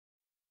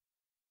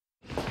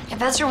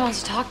If Ezra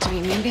wants to talk to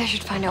me, maybe I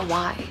should find out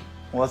why.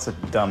 Well, that's a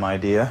dumb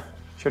idea.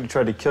 She already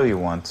tried to kill you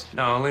once.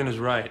 No, Elena's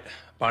right.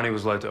 Bonnie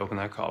was led to open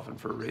that coffin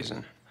for a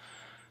reason.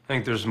 I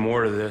think there's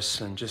more to this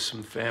than just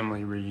some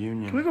family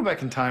reunion. Can we go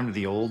back in time to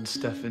the old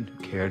Stefan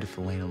who cared if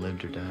Elena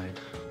lived or died?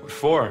 What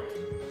for?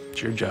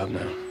 It's your job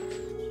now.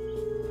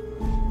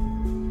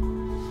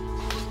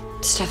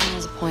 Stefan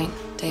has a point,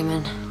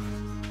 Damon.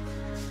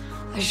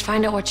 I should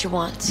find out what she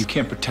wants. You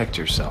can't protect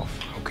yourself.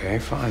 Okay,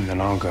 fine,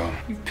 then I'll go.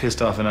 You've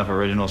pissed off enough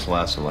originals to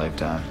last a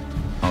lifetime.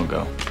 I'll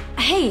go.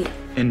 Hey!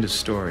 End of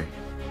story.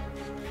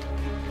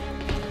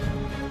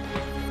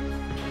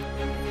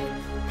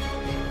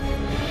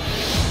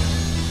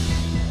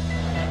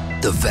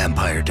 The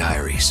Vampire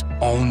Diaries,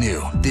 all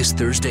new this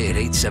Thursday at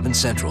 8/7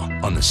 Central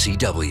on the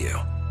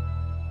CW.